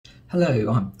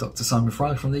Hello, I'm Dr. Simon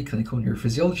Fry from the Clinical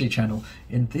Neurophysiology channel.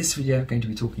 In this video, I'm going to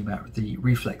be talking about the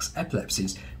reflex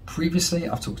epilepsies. Previously,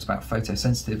 I've talked about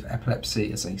photosensitive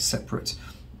epilepsy as a separate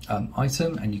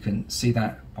item, and you can see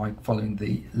that by following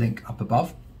the link up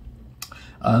above.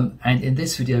 And in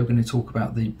this video, we're going to talk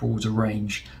about the broader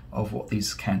range of what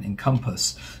these can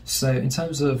encompass. So in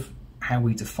terms of how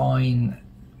we define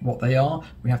what they are,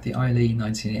 we have the ILE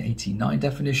 1989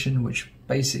 definition, which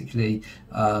basically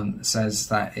says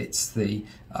that it's the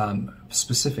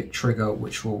specific trigger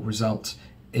which will result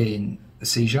in a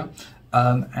seizure.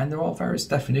 And there are various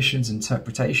definitions,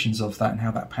 interpretations of that and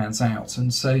how that pans out.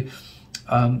 And so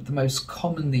the most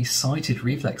commonly cited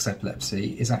reflex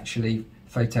epilepsy is actually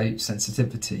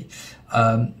photosensitivity.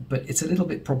 But it's a little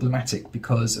bit problematic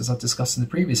because, as I've discussed in the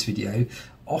previous video,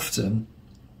 often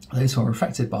those who are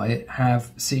affected by it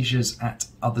have seizures at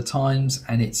other times,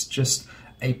 and it's just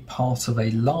a part of a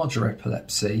larger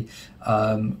epilepsy,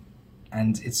 and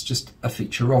it's just a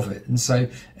feature of it. And so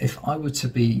if I were to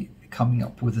be coming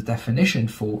up with a definition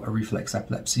for a reflex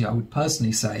epilepsy, I would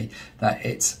personally say that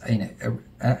it's an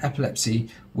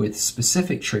epilepsy with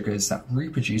specific triggers that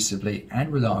reproducibly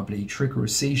and reliably trigger a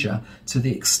seizure to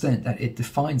the extent that it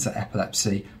defines that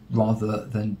epilepsy rather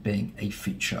than being a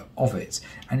feature of it.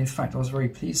 And in fact, I was very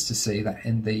pleased to see that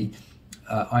in the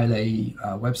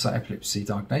ILA website,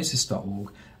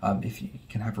 epilepsydiagnosis.org, if you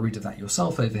can have a read of that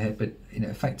yourself over here, but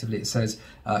effectively it says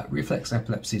reflex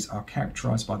epilepsies are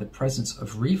characterized by the presence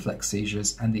of reflex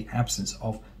seizures and the absence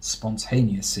of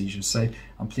spontaneous seizures. So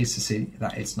I'm pleased to see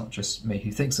that it's not just me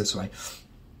who thinks this way.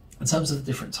 In terms of the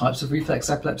different types of reflex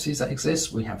epilepsies that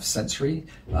exist, we have sensory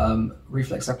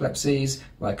reflex epilepsies,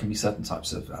 where it can be certain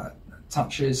types of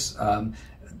touches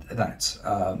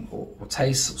or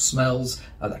tastes or smells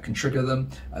that can trigger them.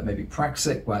 Maybe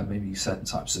praxic, where maybe certain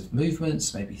types of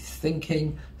movements, maybe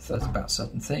thinking about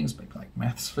certain things, maybe like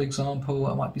maths, for example,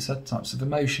 or might be certain types of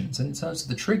emotions. And in terms of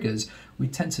the triggers, we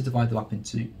tend to divide them up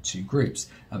into two groups,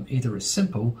 either as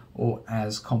simple or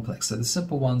as complex. So the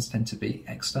simple ones tend to be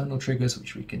external triggers,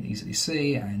 which we can easily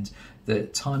see, and the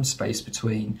time space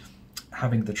between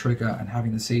having the trigger and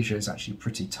having the seizure is actually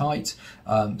pretty tight,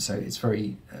 so it's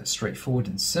very straightforward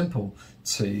and simple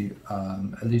to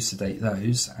elucidate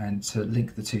those and to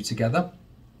link the two together.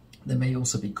 They may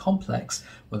also be complex,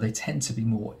 where they tend to be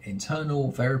more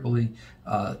internal, variably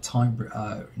time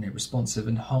responsive,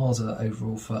 and harder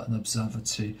overall for an observer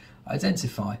to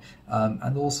identify.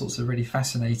 And all sorts of really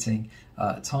fascinating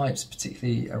types,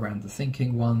 particularly around the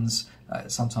thinking ones.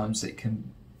 Sometimes it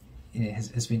can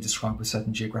has been described with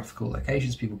certain geographical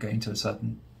locations, people going to a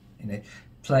certain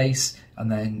place and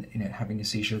then having a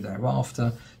seizure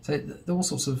thereafter. So there are all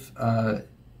sorts of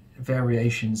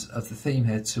variations of the theme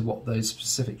here to what those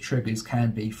specific triggers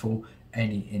can be for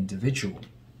any individual.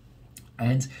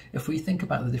 And if we think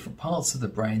about the different parts of the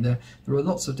brain, there are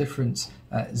lots of different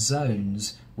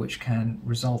zones which can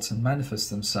result and manifest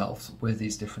themselves with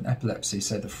these different epilepsies.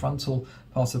 So the frontal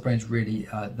part of the brain is really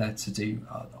there to do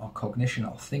our cognition,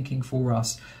 our thinking for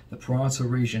us. The parietal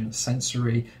region,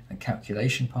 sensory and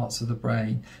calculation parts of the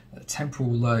brain. The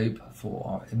temporal lobe for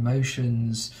our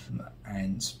emotions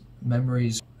and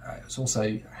memories. It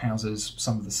also houses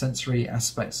some of the sensory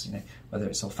aspects, whether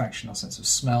it's olfaction, our sense of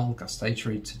smell,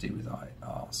 gustatory to do with our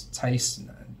taste and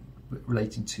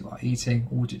relating to our eating,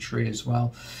 auditory as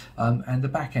well. And the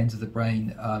back end of the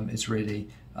brain is really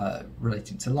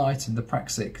relating to light, and the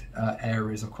praxic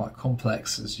areas are quite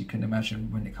complex, as you can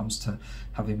imagine, when it comes to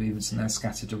having movements, and they're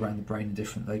scattered around the brain in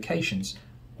different locations,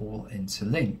 all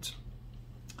interlinked.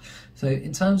 So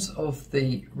in terms of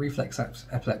the reflex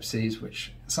epilepsies,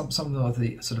 which some of them are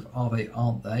the sort of are they,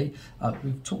 aren't they,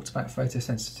 we've talked about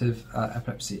photosensitive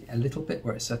epilepsy a little bit,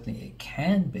 where it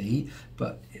can be,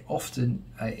 but often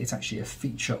it's actually a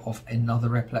feature of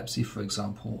another epilepsy. For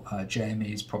example,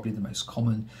 JME is probably the most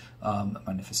common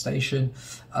manifestation,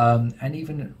 and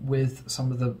even with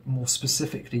some of the more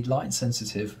specifically light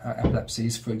sensitive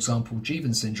epilepsies, for example,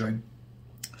 Jeevan syndrome,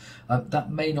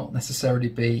 that may not necessarily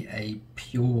be a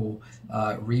pure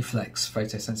reflex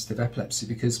photosensitive epilepsy,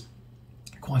 because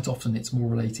quite often it's more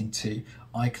relating to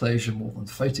eye closure more than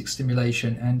photic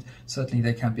stimulation, and certainly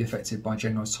they can be affected by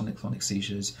generalized tonic-clonic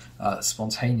seizures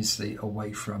spontaneously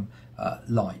away from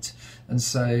light. And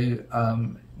so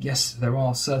yes, there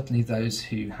are certainly those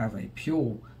who have a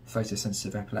pure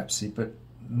photosensitive epilepsy, but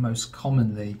most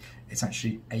commonly it's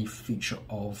actually a feature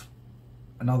of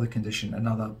another condition,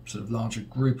 another sort of larger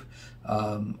group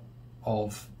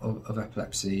of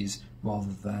epilepsies,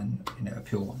 rather than a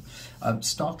pure one.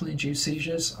 Startle-induced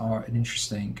seizures are an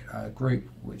interesting group,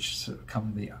 which sort of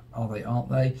come the are they, aren't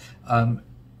they?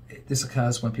 This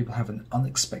occurs when people have an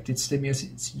unexpected stimulus.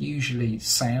 It's usually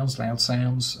sounds, loud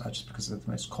sounds, just because they're the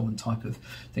most common type of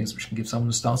things which can give someone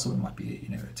a startle. It might be,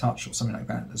 a touch or something like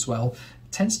that as well.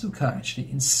 It tends to occur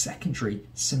actually in secondary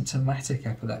symptomatic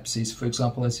epilepsies. For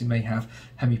example, those who may have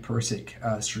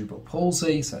hemiparetic cerebral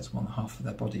palsy, so it's one half of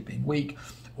their body being weak,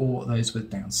 or those with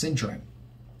Down syndrome.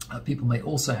 People may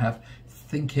also have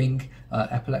thinking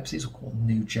epilepsies, or called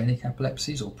neogenic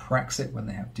epilepsies, or praxic, when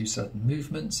they do certain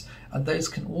movements, and those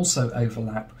can also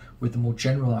overlap with the more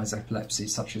generalized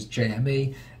epilepsies such as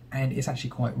JME, and it's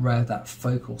actually quite rare that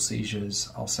focal seizures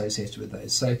are associated with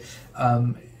those. So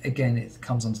again, it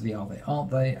comes under the are they, aren't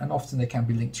they, and often they can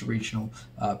be linked to regional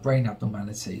brain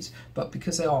abnormalities, but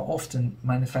because they are often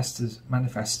manifested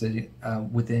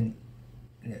within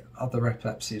other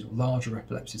epilepsies or larger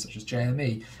epilepsies such as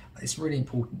JME, it's really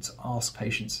important to ask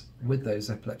patients with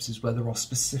those epilepsies whether there are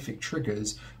specific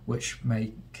triggers which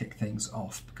may kick things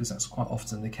off, because that's quite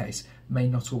often the case. May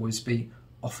not always be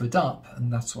offered up,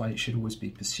 and that's why it should always be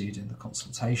pursued in the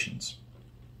consultations.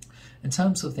 In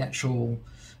terms of the actual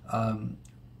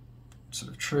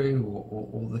sort of true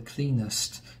or the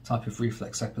cleanest type of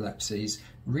reflex epilepsies,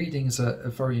 reading is a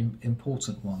very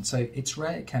important one. So it's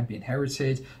rare, it can be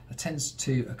inherited, it tends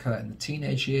to occur in the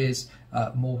teenage years,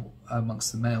 more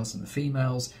amongst the males than the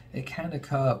females. It can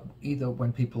occur either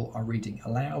when people are reading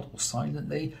aloud or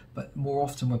silently, but more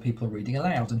often when people are reading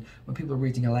aloud. And when people are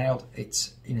reading aloud,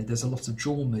 it's, there's a lot of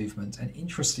jaw movement. And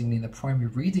interestingly, in the primary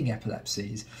reading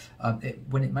epilepsies,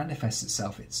 when it manifests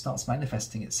itself, it starts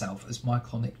manifesting itself as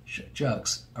myoclonic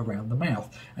jerks around the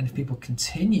mouth. And if people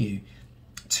continue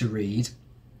to read,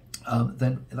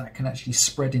 then that can actually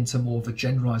spread into more of a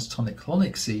generalised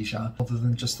tonic-clonic seizure rather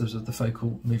than just the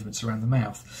focal movements around the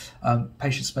mouth.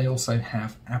 Patients may also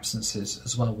have absences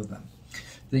as well with them.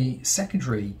 The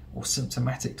secondary or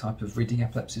symptomatic type of reading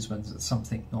epilepsies, when there's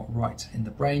something not right in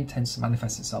the brain, tends to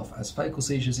manifest itself as focal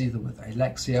seizures, either with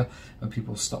alexia, when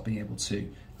people stop being able to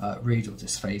read, or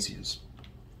dysphasias.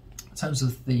 In terms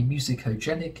of the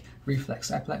musicogenic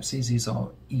reflex epilepsies, these are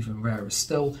even rarer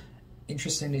still.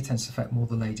 Interestingly, it tends to affect more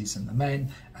the ladies than the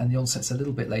men, and the onset's a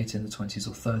little bit later in the 20s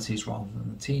or 30s rather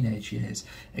than the teenage years.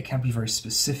 It can be very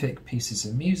specific pieces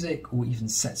of music or even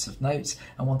sets of notes,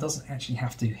 and one doesn't actually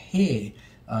have to hear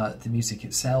the music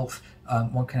itself.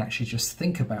 One can actually just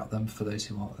think about them for those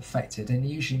who are affected, and it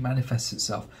usually manifests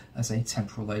itself as a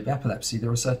temporal lobe epilepsy.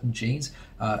 There are certain genes,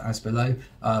 as below,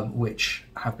 which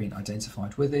have been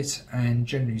identified with it, and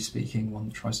generally speaking,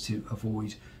 one tries to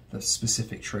avoid the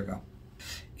specific trigger.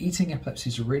 Eating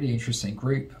epilepsy is a really interesting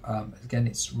group. Again,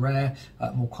 it's rare,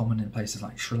 more common in places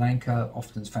like Sri Lanka,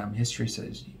 often family history, so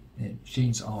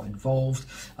genes are involved.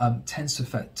 Tends to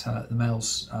affect the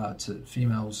males to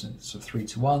females in sort of 3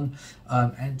 to 1,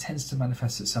 and tends to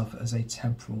manifest itself as a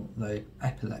temporal lobe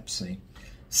epilepsy.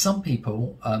 Some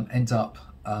people end up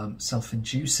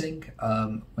self-inducing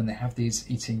when they have these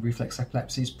eating reflex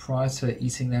epilepsies prior to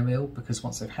eating their meal, because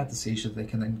once they've had the seizure, they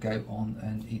can then go on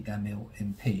and eat their meal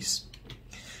in peace.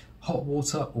 Hot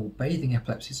water or bathing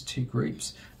epilepsies are two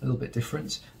groups, a little bit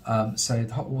different. So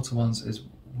the hot water ones is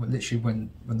literally when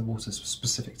the water's a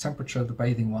specific temperature. The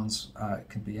bathing ones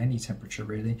can be any temperature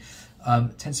really.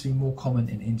 Tends to be more common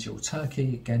in India or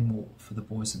Turkey, again more for the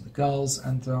boys and the girls,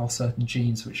 and there are certain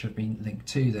genes which have been linked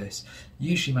to this.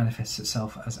 Usually manifests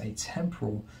itself as a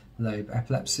temporal lobe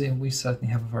epilepsy, and we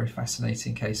certainly have a very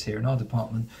fascinating case here in our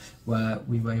department where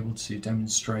we were able to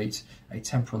demonstrate a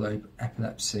temporal lobe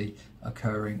epilepsy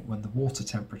occurring when the water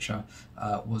temperature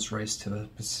was raised to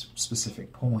a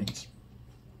specific point.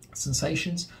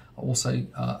 Sensations are also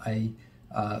a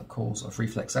cause of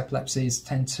reflex epilepsies,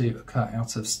 tend to occur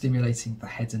out of stimulating the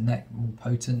head and neck, more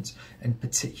potent in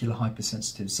particular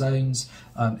hypersensitive zones.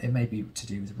 It may be to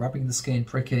do with rubbing the skin,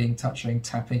 pricking, touching,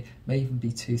 tapping, may even be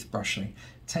toothbrushing.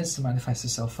 Tends to manifest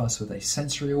itself first with a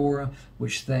sensory aura,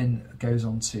 which then goes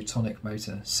on to tonic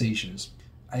motor seizures.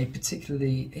 A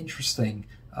particularly interesting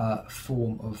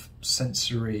form of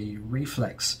sensory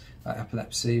reflex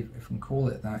epilepsy, if we can call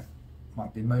it that,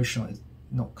 might be emotional, it's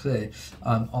not clear,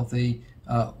 are the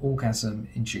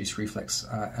orgasm-induced reflex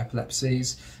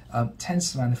epilepsies.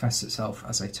 Tends to manifest itself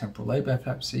as a temporal lobe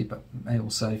epilepsy, but may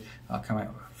also come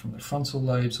out from the frontal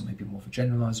lobes, or maybe more of a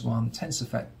generalised one. Tends to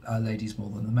affect ladies more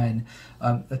than the men.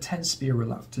 There tends to be a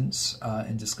reluctance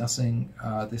in discussing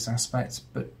this aspect,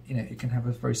 but it can have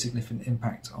a very significant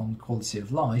impact on quality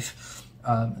of life,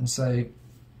 and so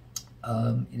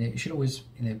it should always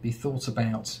be thought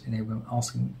about when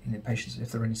asking patients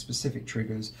if there are any specific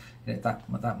triggers.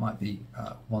 That might be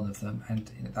one of them,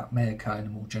 and that may occur in a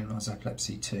more generalised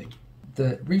epilepsy too.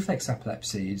 The reflex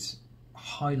epilepsies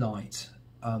highlight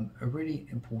a really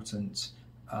important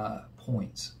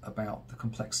point about the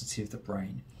complexity of the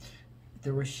brain.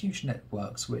 There are huge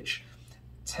networks which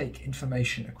take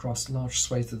information across large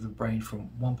swathes of the brain from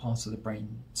one part of the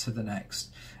brain to the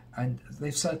next, and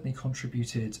they've certainly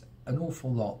contributed an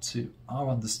awful lot to our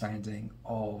understanding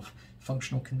of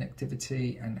functional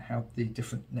connectivity and how the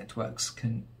different networks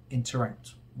can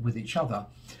interact with each other.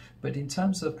 But in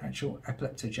terms of actual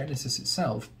epileptogenesis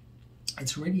itself,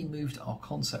 it's really moved our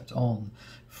concept on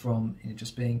from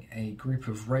just being a group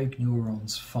of rogue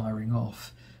neurons firing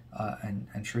off and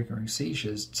triggering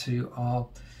seizures to our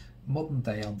modern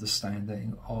day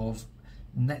understanding of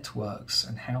networks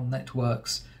and how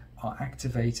networks are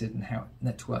activated and how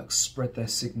networks spread their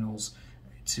signals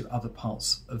to other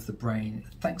parts of the brain.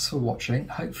 Thanks for watching.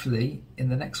 Hopefully in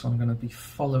the next one I'm going to be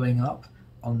following up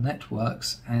on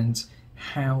networks and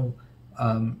how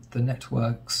the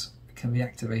networks can be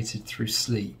activated through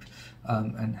sleep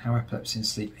and how epilepsy and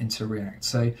sleep interact.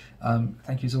 So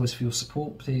thank you as always for your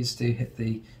support. Please do hit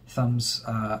the thumbs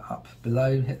up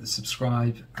below, hit the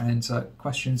subscribe, and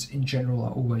questions in general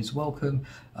are always welcome,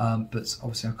 but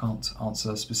obviously I can't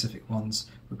answer specific ones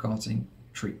regarding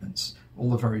treatments.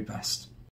 All the very best.